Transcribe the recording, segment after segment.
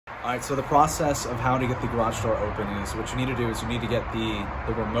All right, so the process of how to get the garage door open is what you need to do is you need to get the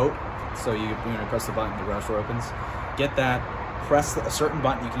remote. So you press the button, the garage door opens. Get that, press a certain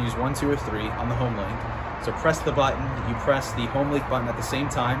button. You can use 1, 2, or 3 on the home link. So press the button, you press the home link button at the same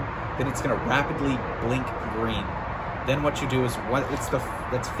time, then it's gonna rapidly blink green. Then what you do is,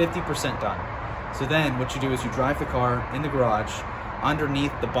 that's 50% done. So then what you do is you drive the car in the garage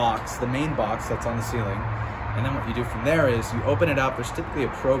underneath the box, the main box that's on the ceiling. And then what you do from there is you open it up. There's typically a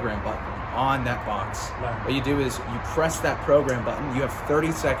program button on that box. Right. What you do is you press that program button. You have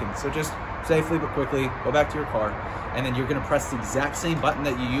 30 seconds. So just safely but quickly go back to your car. And then you're gonna press the exact same button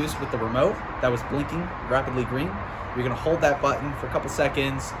that you used with the remote that was blinking rapidly green. You're gonna hold that button for a couple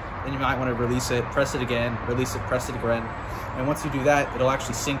seconds. Then you might wanna release it, press it again, release it, press it again. And once you do that, it'll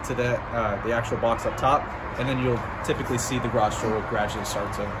actually sync to the actual box up top. And then you'll typically see the garage door will gradually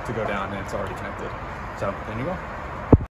start to go down and it's already connected. So there you go.